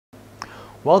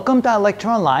Welcome to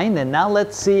Electron Line, and now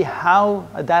let's see how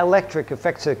a dielectric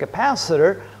affects a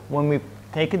capacitor when we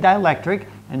take a dielectric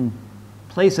and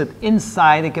place it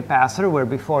inside a capacitor where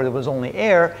before there was only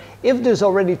air. If there's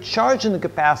already charge in the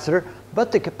capacitor,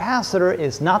 but the capacitor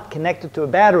is not connected to a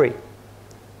battery.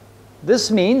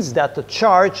 This means that the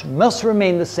charge must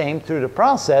remain the same through the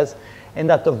process and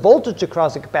that the voltage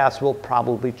across the capacitor will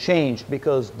probably change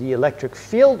because the electric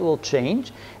field will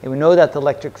change. And we know that the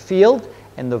electric field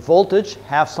and the voltage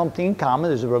have something in common.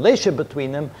 There's a relationship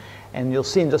between them. And you'll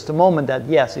see in just a moment that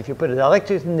yes, if you put a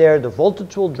dielectric in there, the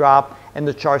voltage will drop and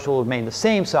the charge will remain the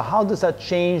same. So how does that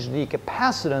change the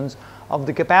capacitance of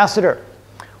the capacitor?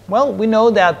 Well, we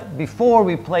know that before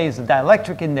we place the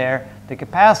dielectric in there, the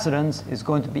capacitance is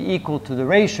going to be equal to the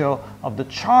ratio of the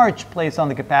charge placed on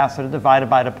the capacitor divided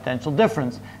by the potential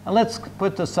difference. And let's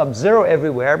put the sub-zero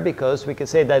everywhere because we can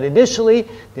say that initially,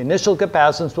 the initial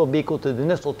capacitance will be equal to the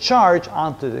initial charge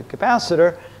onto the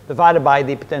capacitor divided by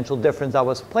the potential difference that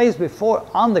was placed before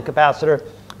on the capacitor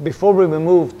before we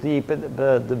removed the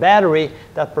battery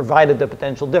that provided the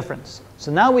potential difference.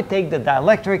 So now we take the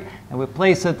dielectric and we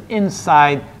place it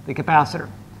inside the capacitor.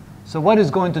 So what is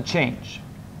going to change?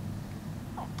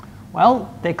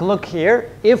 Well, take a look here.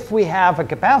 If we have a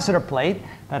capacitor plate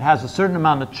that has a certain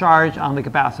amount of charge on the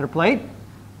capacitor plate,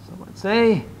 so let's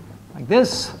say like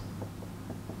this,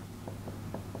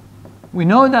 we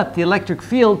know that the electric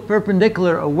field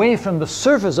perpendicular away from the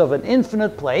surface of an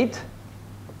infinite plate,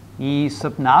 E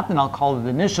sub naught, and I'll call it the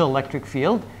initial electric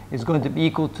field, is going to be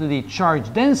equal to the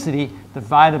charge density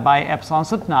divided by epsilon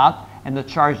sub naught, and the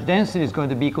charge density is going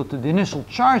to be equal to the initial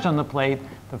charge on the plate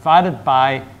divided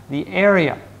by the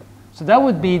area. So that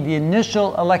would be the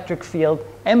initial electric field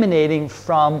emanating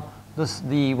from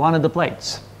one of the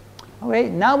plates. Okay,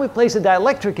 now we place a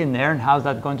dielectric in there, and how's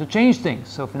that going to change things?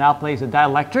 So if we now place a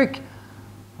dielectric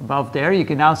above there, you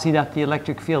can now see that the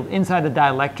electric field inside the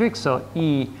dielectric, so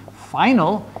E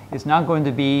final, is now going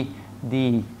to be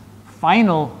the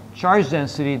final charge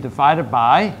density divided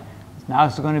by, now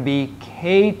it's going to be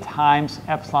K times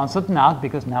epsilon sub naught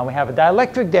because now we have a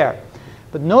dielectric there.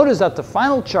 But notice that the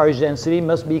final charge density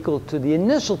must be equal to the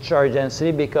initial charge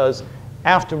density because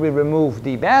after we remove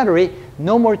the battery,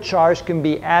 no more charge can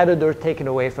be added or taken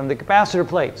away from the capacitor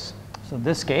plates. So in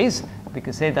this case, we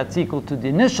can say that's equal to the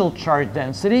initial charge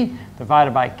density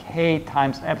divided by K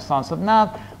times epsilon sub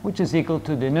naught, which is equal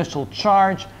to the initial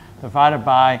charge divided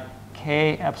by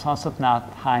K epsilon sub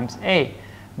naught times A.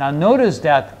 Now notice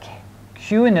that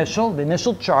Q initial, the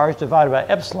initial charge divided by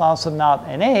epsilon sub naught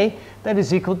and A, that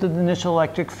is equal to the initial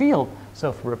electric field. So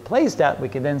if we replace that, we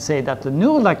can then say that the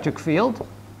new electric field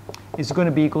is going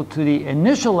to be equal to the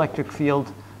initial electric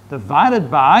field divided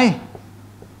by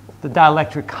the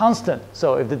dielectric constant.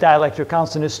 So if the dielectric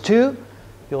constant is 2,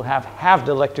 you'll have half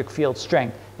the electric field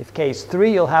strength. If K is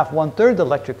 3, you'll have 1/3 the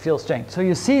electric field strength. So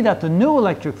you see that the new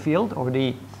electric field, or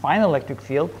the final electric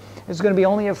field, is going to be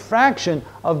only a fraction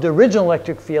of the original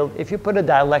electric field if you put a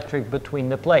dielectric between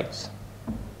the plates.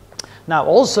 Now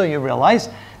also you realize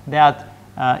that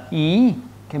E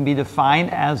can be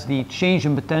defined as the change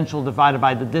in potential divided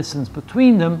by the distance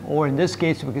between them, or in this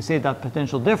case we can say that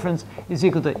potential difference is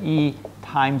equal to E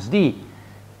times D.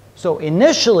 So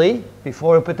initially,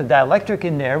 before we put the dielectric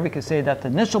in there, we can say that the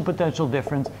initial potential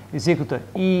difference is equal to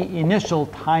E initial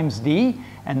times D,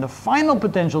 and the final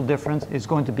potential difference is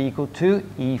going to be equal to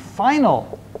E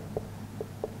final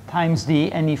times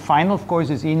D, and E final, of course,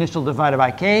 is E initial divided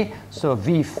by K, so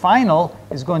V final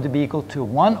is going to be equal to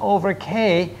 1 over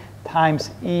K times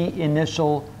E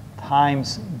initial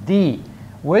times D,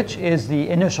 which is the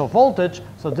initial voltage,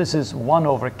 so this is 1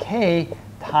 over K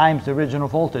times the original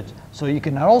voltage. So you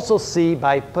can also see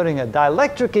by putting a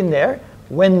dielectric in there,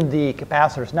 when the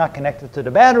capacitor is not connected to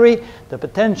the battery, the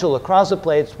potential across the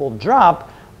plates will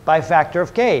drop by a factor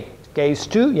of K. K is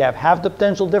 2, you have half the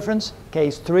potential difference. K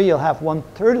is 3, you'll have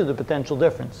 1/3 of the potential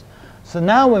difference. So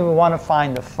now when we want to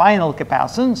find the final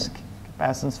capacitance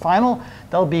final,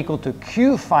 that'll be equal to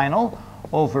Q final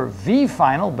over V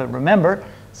final. But remember,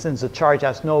 since the charge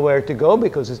has nowhere to go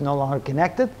because it's no longer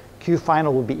connected, Q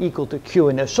final will be equal to Q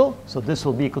initial. So this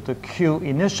will be equal to Q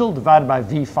initial divided by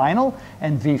V final.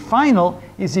 And V final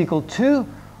is equal to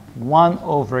 1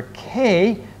 over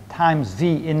K times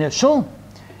V initial.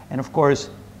 And of course,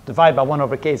 divide by 1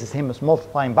 over K is the same as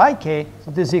multiplying by K.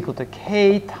 So this is equal to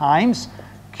K times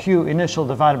Q initial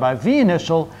divided by V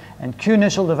initial. And Q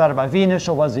initial divided by V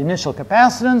initial was the initial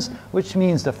capacitance, which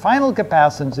means the final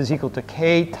capacitance is equal to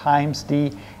K times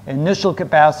the initial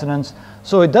capacitance.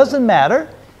 So it doesn't matter,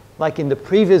 like in the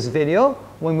previous video,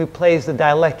 when we place the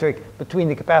dielectric between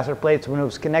the capacitor plates when it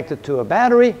was connected to a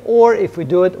battery, or if we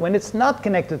do it when it's not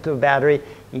connected to a battery,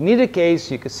 In either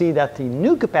case, you can see that the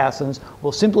new capacitance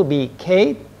will simply be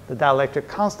K, the dielectric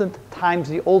constant, times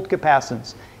the old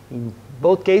capacitance. In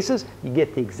both cases, you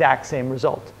get the exact same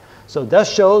result. So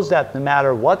this shows that no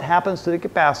matter what happens to the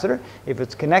capacitor, if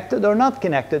it's connected or not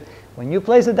connected, when you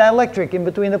place a dielectric in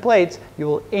between the plates, you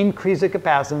will increase the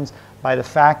capacitance by the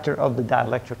factor of the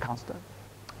dielectric constant.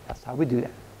 That's how we do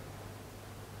that.